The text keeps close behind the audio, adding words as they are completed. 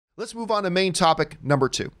Let's move on to main topic number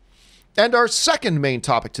 2. And our second main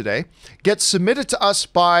topic today gets submitted to us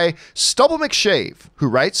by Stubble McShave, who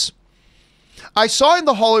writes, I saw in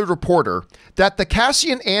the Hollywood Reporter that the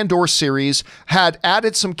Cassian Andor series had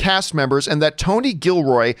added some cast members and that Tony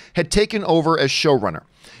Gilroy had taken over as showrunner.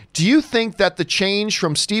 Do you think that the change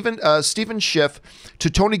from Stephen Schiff to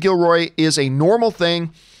Tony Gilroy is a normal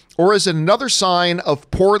thing, or is it another sign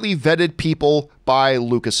of poorly vetted people by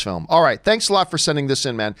Lucasfilm? All right, thanks a lot for sending this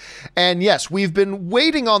in, man. And yes, we've been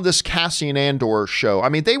waiting on this Cassian Andor show. I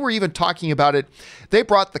mean, they were even talking about it. They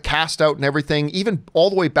brought the cast out and everything, even all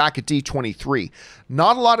the way back at D23.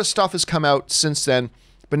 Not a lot of stuff has come out since then,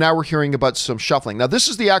 but now we're hearing about some shuffling. Now, this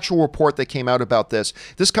is the actual report that came out about this.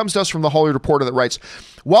 This comes to us from the Hollywood Reporter that writes,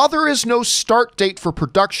 while there is no start date for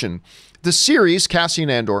production, the series, Cassian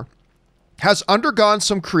Andor, has undergone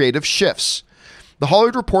some creative shifts. The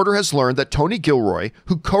Hollywood Reporter has learned that Tony Gilroy,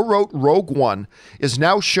 who co-wrote Rogue One, is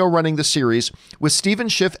now showrunning the series, with Stephen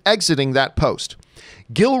Schiff exiting that post.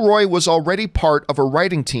 Gilroy was already part of a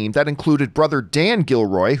writing team that included brother Dan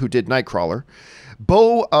Gilroy, who did Nightcrawler,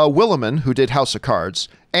 Beau Willimon, who did House of Cards,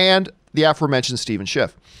 and the aforementioned Stephen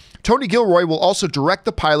Schiff. Tony Gilroy will also direct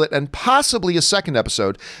the pilot and possibly a second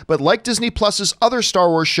episode, but like Disney Plus's other Star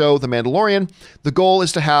Wars show, The Mandalorian, the goal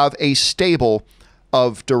is to have a stable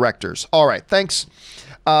of directors. All right, thanks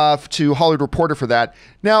to Hollywood Reporter for that.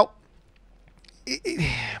 Now,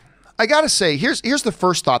 I gotta say, here's the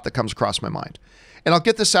first thought that comes across my mind, and I'll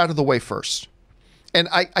get this out of the way first. And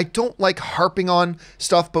I don't like harping on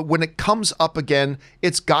stuff, but when it comes up again,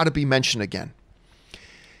 it's got to be mentioned again.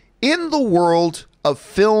 In the world of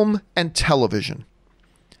film and television,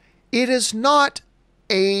 it is not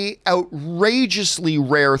an outrageously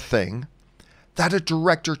rare thing that a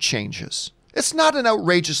director changes. It's not an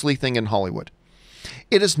outrageously thing in Hollywood.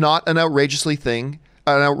 It is not an outrageously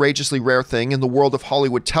rare thing in the world of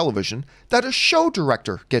Hollywood television that a show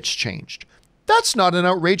director gets changed. That's not an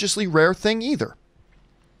outrageously rare thing either.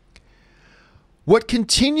 What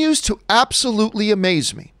continues to absolutely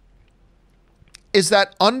amaze me is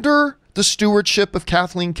that under the stewardship of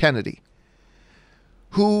Kathleen Kennedy,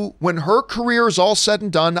 who, when her career is all said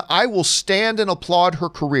and done, I will stand and applaud her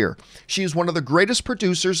career. She is one of the greatest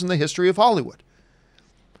producers in the history of Hollywood.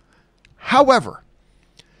 However,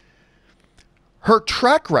 her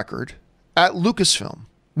track record at Lucasfilm,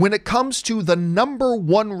 when it comes to the number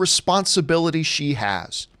one responsibility she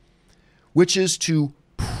has, which is to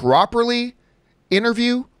properly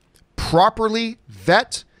interview, properly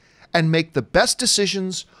vet, and make the best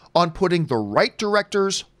decisions on putting the right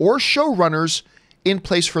directors or showrunners in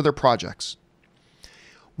place for their projects.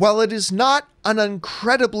 While it is not an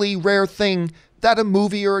incredibly rare thing that a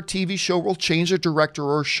movie or a TV show will change a director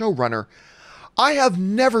or a showrunner, I have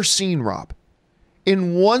never seen, Rob,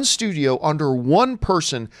 in one studio under one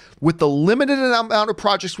person, with the limited amount of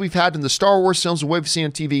projects we've had in the Star Wars films and what we've seen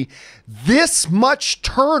on TV, this much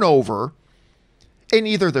turnover in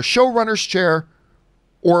either the showrunner's chair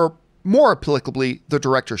or, more applicably, the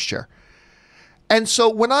director's chair. And so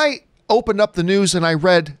when I opened up the news and I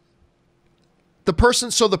read the person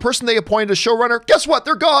they appointed as showrunner, guess what?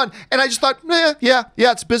 They're gone. And I just thought, yeah,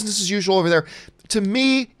 it's business as usual over there. To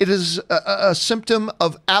me, it is a symptom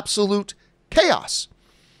of absolute chaos.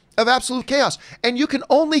 And you can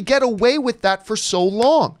only get away with that for so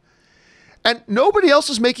long. And nobody else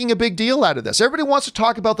is making a big deal out of this. Everybody wants to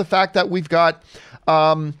talk about the fact that we've got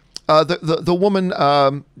the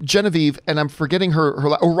woman, Genevieve, and I'm forgetting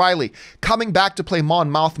her O'Reilly, coming back to play Mon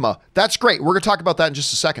Mothma. That's great. We're going to talk about that in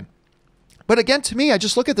just a second. But again, to me, I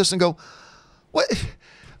just look at this and go, what?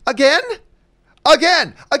 Again?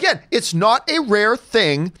 It's not a rare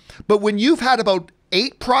thing, but when you've had about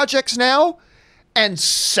 8 projects now and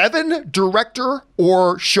 7 director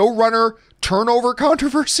or showrunner turnover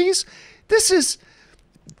controversies,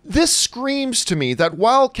 this screams to me that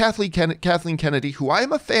while Kathleen Kennedy, who I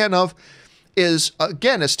am a fan of, is,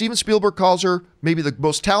 again, as Steven Spielberg calls her, maybe the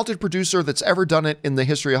most talented producer that's ever done it in the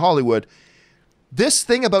history of Hollywood, this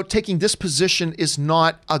thing about taking this position is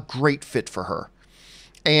not a great fit for her.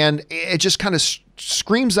 And it just kind of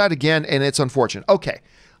screams that again, and it's unfortunate. Okay,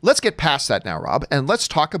 let's get past that now, Rob, and let's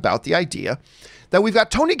talk about the idea that we've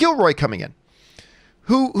got Tony Gilroy coming in,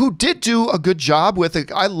 who did do a good job with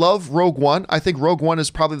it. I love Rogue One. I think Rogue One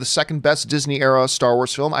is probably the second best Disney era Star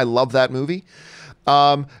Wars film. I love that movie.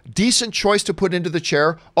 Decent choice to put into the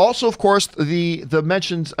chair. Also, of course, I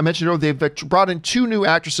mentioned earlier, they've brought in 2 new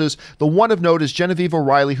actresses. The one of note is Genevieve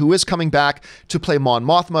O'Reilly, who is coming back to play Mon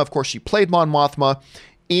Mothma. Of course, she played Mon Mothma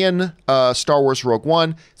in Star Wars Rogue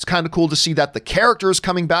One. It's kind of cool to see that the character is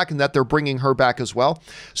coming back and that they're bringing her back as well.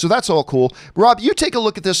 So that's all cool. Rob, you take a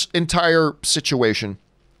look at this entire situation.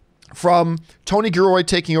 from Tony Gilroy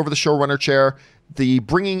taking over the showrunner chair, the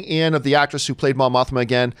bringing in of the actress who played Mon Mothma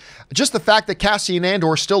again, just the fact that Cassian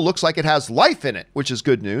Andor still looks like it has life in it, which is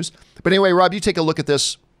good news. But anyway, Rob, you take a look at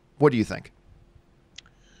this. What do you think?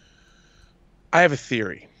 I have a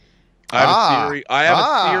theory. I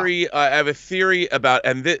have a theory about,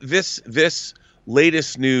 and this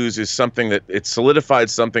latest news is something that it solidified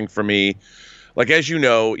something for me. Like, as you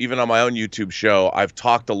know, even on my own YouTube show, I've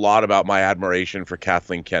talked a lot about my admiration for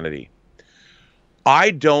Kathleen Kennedy.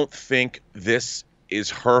 I don't think this is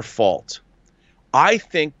her fault. I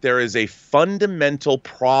think there is a fundamental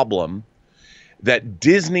problem that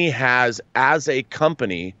Disney has as a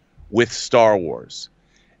company with Star Wars.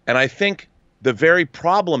 And I think the very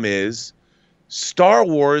problem is Star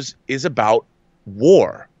Wars is about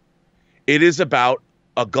war. It is about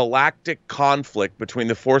a galactic conflict between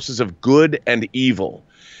the forces of good and evil.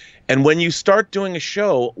 And when you start doing a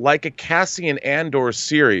show like a Cassian Andor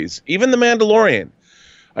series, even The Mandalorian,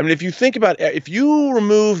 I mean, if you think about it, if you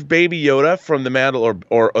remove Baby Yoda from the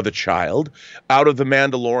or the child out of The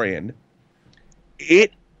Mandalorian,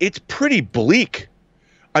 it's pretty bleak.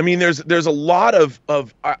 I mean, there's a lot of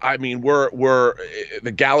I mean, we're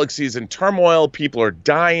the galaxy's in turmoil, people are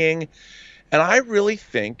dying, and I really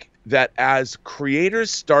think that as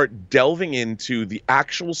creators start delving into the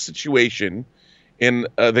actual situation in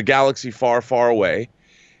the galaxy far, far away,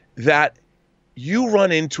 that you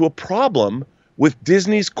run into a problem with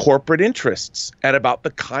Disney's corporate interests and about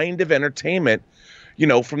the kind of entertainment, you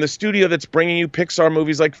know, from the studio that's bringing you Pixar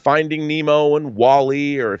movies like Finding Nemo and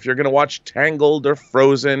WALL-E, or if you're going to watch Tangled or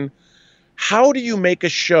Frozen. How do you make a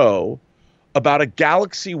show about a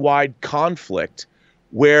galaxy-wide conflict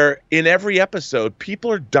where in every episode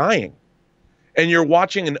people are dying and you're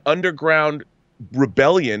watching an underground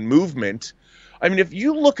rebellion movement? I mean, if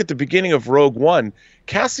you look at the beginning of Rogue One,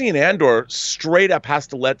 Cassian Andor straight up has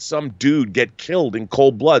to let some dude get killed in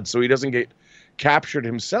cold blood so he doesn't get captured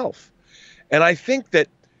himself. And I think that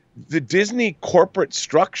the Disney corporate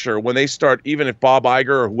structure, when they start, even if Bob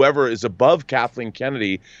Iger or whoever is above Kathleen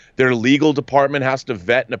Kennedy, their legal department has to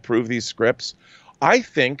vet and approve these scripts, I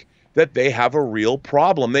think that they have a real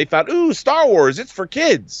problem. They thought, ooh, Star Wars, it's for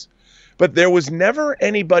kids. But there was never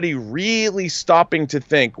anybody really stopping to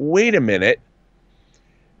think, wait a minute,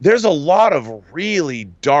 there's a lot of really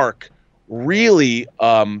dark, really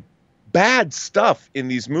bad stuff in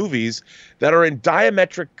these movies that are in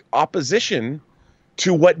diametric opposition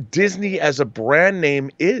to what Disney as a brand name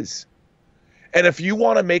is. And if you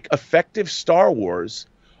want to make effective Star Wars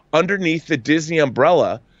underneath the Disney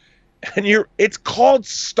umbrella, and it's called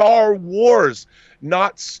Star Wars,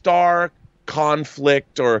 not Star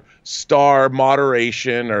Conflict or Star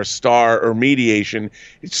Moderation or Star or Mediation.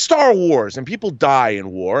 It's Star Wars, and people die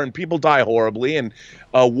in war, and people die horribly, and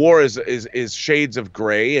war is shades of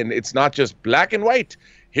gray, and it's not just black and white.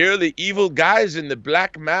 Here are the evil guys in the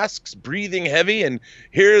black masks breathing heavy, and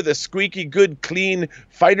here are the squeaky good, clean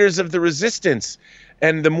fighters of the resistance.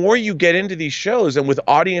 And the more you get into these shows, and with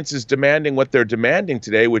audiences demanding what they're demanding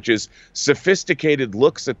today, which is sophisticated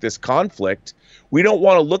looks at this conflict, we don't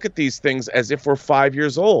want to look at these things as if we're 5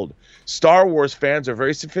 years old. Star Wars fans are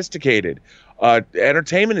very sophisticated.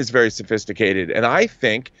 Entertainment is very sophisticated. And I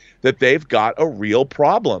think that they've got a real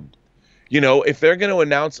problem. You know, if they're going to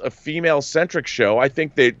announce a female-centric show, I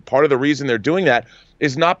think part of the reason they're doing that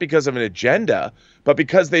is not because of an agenda, but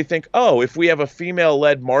because they think, oh, if we have a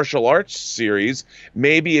female-led martial arts series,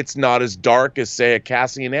 maybe it's not as dark as, say, a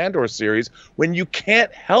Cassian Andor series, when you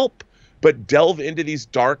can't help but delve into these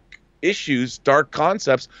dark issues, dark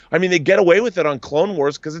concepts. I mean, they get away with it on Clone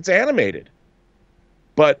Wars because it's animated.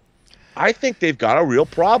 But I think they've got a real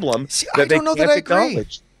problem that they can't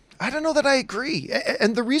acknowledge. I don't know that I agree.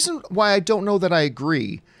 And the reason why I don't know that I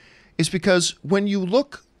agree is because when you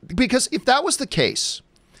look, because if that was the case,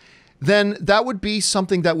 then that would be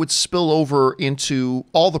something that would spill over into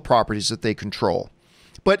all the properties that they control.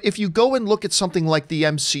 But if you go and look at something like the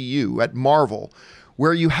MCU at Marvel,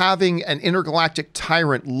 where you having an intergalactic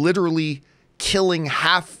tyrant literally killing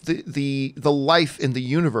half the life in the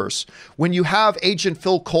universe, when you have Agent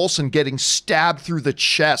Phil Coulson getting stabbed through the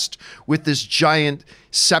chest with this giant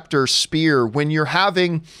scepter spear, when you're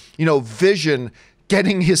having, you know, Vision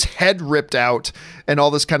getting his head ripped out and all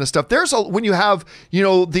this kind of stuff. When you have, you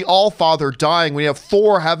know, the Allfather dying, when you have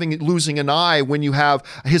Thor losing an eye, when you have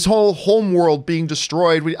his whole homeworld being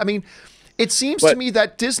destroyed. I mean, it seems to me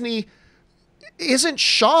that Disney isn't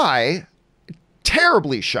shy,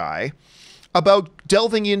 terribly shy, about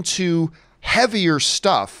delving into heavier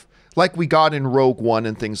stuff like we got in Rogue One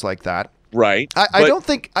and things like that. Right. I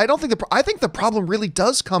think the problem really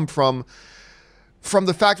does come from from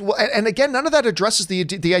the fact, well, and again, none of that addresses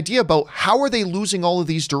the idea about how are they losing all of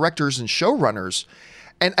these directors and showrunners.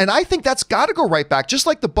 And I think that's got to go right back, just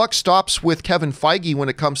like the buck stops with Kevin Feige when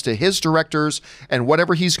it comes to his directors and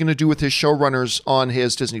whatever he's going to do with his showrunners on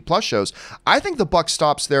his Disney Plus shows. I think the buck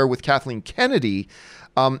stops there with Kathleen Kennedy.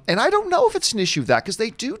 And I don't know if it's an issue of that, because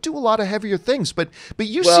they do a lot of heavier things, but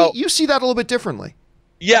you see that a little bit differently.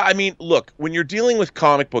 Yeah, I mean, look, when you're dealing with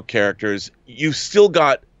comic book characters, you've still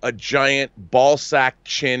got a giant ball-sack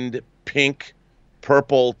chinned pink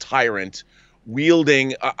purple tyrant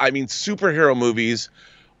wielding, I mean, superhero movies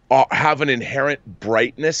have an inherent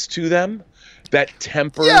brightness to them that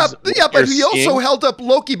tempers. Yeah, but he also held up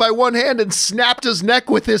Loki by one hand and snapped his neck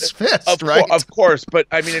with his fist, right? Of course, but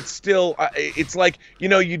I mean, it's still, it's like, you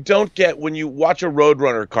know, you don't get, when you watch a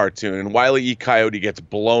Roadrunner cartoon and Wile E. Coyote gets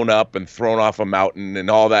blown up and thrown off a mountain and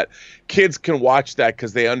all that, kids can watch that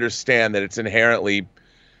because they understand that it's inherently,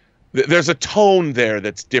 there's a tone there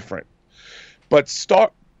that's different. But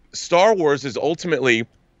Star Wars is ultimately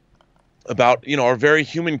about, you know, our very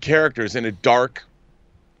human characters in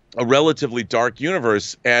a relatively dark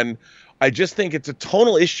universe. And I just think it's a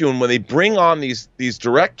tonal issue. And when they bring on these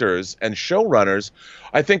directors and showrunners,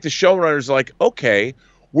 I think the showrunners are like, okay,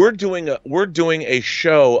 we're doing a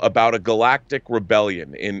show about a galactic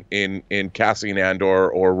rebellion in Cassian Andor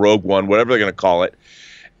or Rogue One, whatever they're going to call it.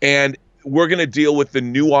 And we're going to deal with the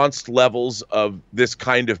nuanced levels of this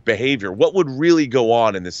kind of behavior. What would really go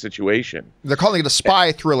on in this situation? They're calling it a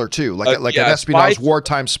spy thriller too, like an espionage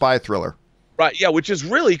wartime spy thriller. Right, yeah, which is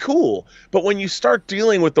really cool. But when you start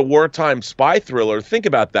dealing with the wartime spy thriller, think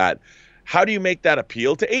about that. How do you make that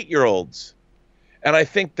appeal to 8-year-olds? And I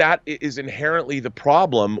think that is inherently the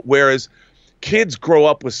problem, whereas kids grow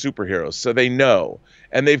up with superheroes, so they know.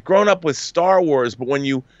 And they've grown up with Star Wars, but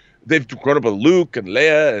they've grown up with Luke and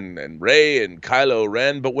Leia and Rey and Kylo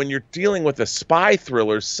Ren, but when you're dealing with a spy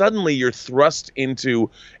thriller, suddenly you're thrust into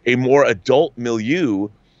a more adult milieu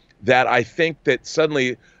that I think that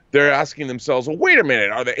suddenly they're asking themselves, well, wait a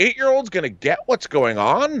minute, are the 8-year-olds going to get what's going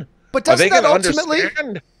on? But doesn't that ultimately...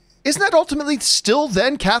 Isn't that ultimately still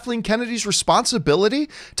then Kathleen Kennedy's responsibility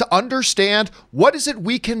to understand what is it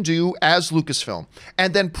we can do as Lucasfilm,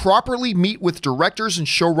 and then properly meet with directors and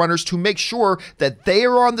showrunners to make sure that they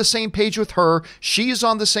are on the same page with her, she is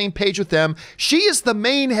on the same page with them. She is the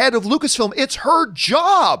main head of Lucasfilm. It's her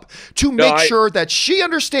job to make sure that she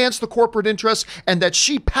understands the corporate interests and that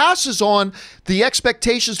she passes on the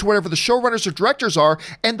expectations to whatever the showrunners or directors are.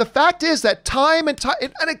 And the fact is that time and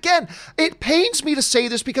again, it pains me to say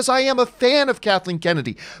this because I am a fan of Kathleen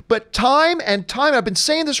Kennedy, but time and time, I've been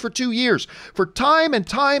saying this for 2 years, for time and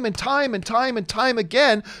time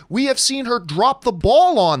again, we have seen her drop the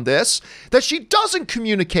ball on this, that she doesn't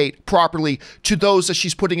communicate properly to those that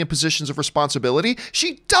she's putting in positions of responsibility.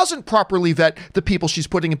 She doesn't properly vet the people she's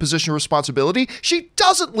putting in position of responsibility. She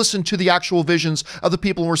doesn't listen to the actual visions of the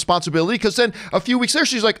people in responsibility, because then a few weeks later,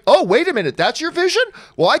 she's like, oh, wait a minute, that's your vision?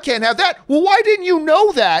 Well, I can't have that. Well, why didn't you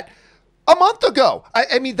know that a month ago?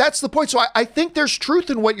 I mean, that's the point. So I think there's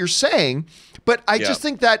truth in what you're saying, but I just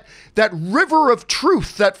think that that river of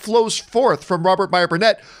truth that flows forth from Robert Meyer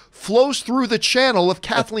Burnett flows through the channel of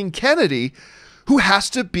Kathleen Kennedy, who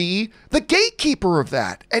has to be the gatekeeper of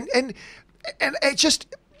that. And it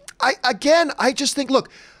just, I just think, look,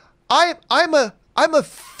 I'm a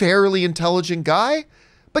fairly intelligent guy,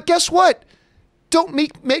 but guess what? Don't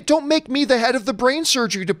make me the head of the brain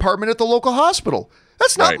surgery department at the local hospital.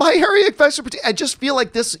 That's not my area of expertise. I just feel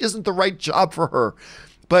like this isn't the right job for her.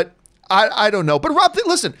 But I don't know. But Rob,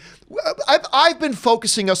 listen, I've been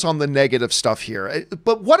focusing us on the negative stuff here.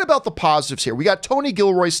 But what about the positives here? We got Tony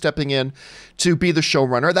Gilroy stepping in to be the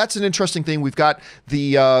showrunner. That's an interesting thing. We've got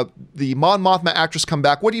the Mon Mothma actress come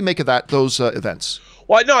back. What do you make of those events?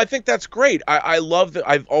 Well, no, I think that's great.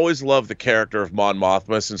 I've always loved the character of Mon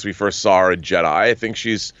Mothma since we first saw her in Jedi. I think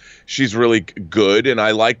she's really good, and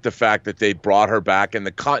I like the fact that they brought her back, and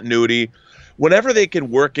the continuity. Whenever they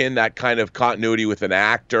can work in that kind of continuity with an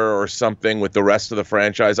actor or something with the rest of the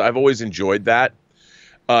franchise, I've always enjoyed that.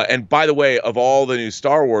 And by the way, of all the new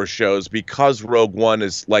Star Wars shows, because Rogue One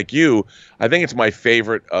is like you, I think it's my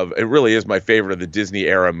favorite it really is my favorite of the Disney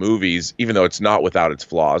era movies, even though it's not without its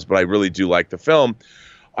flaws, but I really do like the film.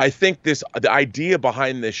 I think the idea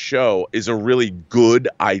behind this show is a really good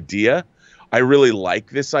idea. I really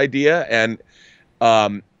like this idea. And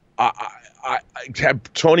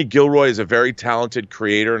Tony Gilroy is a very talented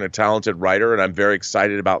creator and a talented writer, and I'm very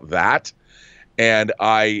excited about that. And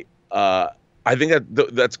I think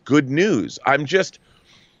that's good news. I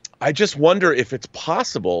just wonder if it's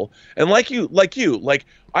possible. And like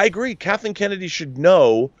I agree, Kathleen Kennedy should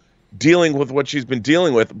know dealing with what she's been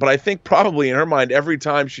dealing with. But I think probably in her mind, every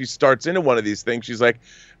time she starts into one of these things, she's like,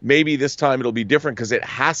 maybe this time it'll be different, because it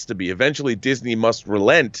has to be. Eventually, Disney must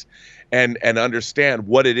relent and understand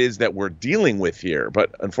what it is that we're dealing with here.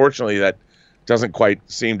 But unfortunately, that doesn't quite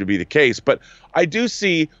seem to be the case. But I do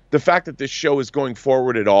see the fact that this show is going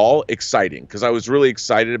forward at all exciting, because I was really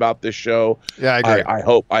excited about this show. Yeah, I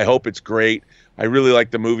agree. I hope it's great. I really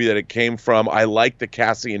like the movie that it came from. I like the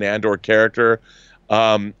Cassian Andor character.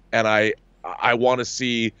 And I want to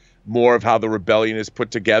see more of how the rebellion is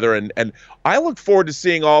put together. And I look forward to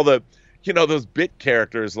seeing all the, those bit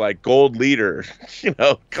characters like Gold Leader,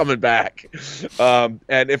 coming back. And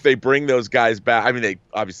if they bring those guys back, I mean, they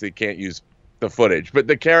obviously can't use the footage, but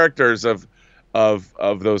the characters of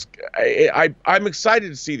those, I'm excited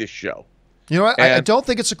to see this show. You know what? I don't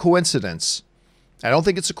think it's a coincidence. I don't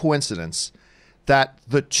think it's a coincidence that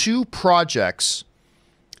the two projects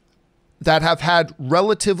that have had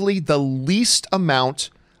relatively the least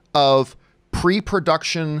amount of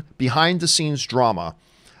pre-production, behind-the-scenes drama,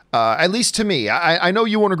 at least to me, I know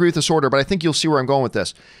you won't agree with this order, but I think you'll see where I'm going with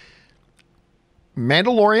this.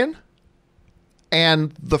 Mandalorian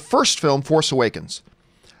and the first film, Force Awakens.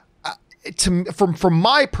 From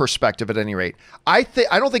my perspective, at any rate, I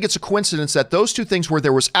don't think it's a coincidence that those two things, where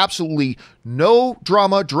there was absolutely no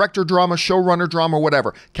drama, director drama, showrunner drama,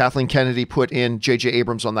 whatever. Kathleen Kennedy put in J.J.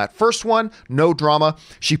 Abrams on that first one, no drama.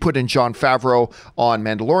 She put in Jon Favreau on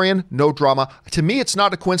Mandalorian, no drama. To me, it's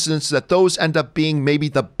not a coincidence that those end up being maybe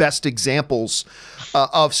the best examples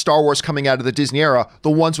of Star Wars coming out of the Disney era,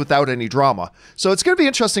 the ones without any drama. So it's going to be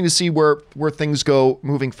interesting to see where things go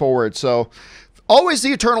moving forward. So always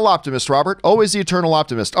the eternal optimist, Robert. Always the eternal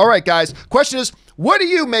optimist. All right, guys. Question is, what do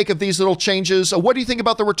you make of these little changes? What do you think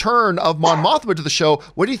about the return of Mon Mothma to the show?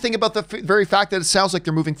 What do you think about the very fact that it sounds like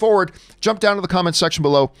they're moving forward? Jump down to the comments section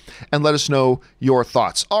below and let us know your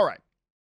thoughts. All right.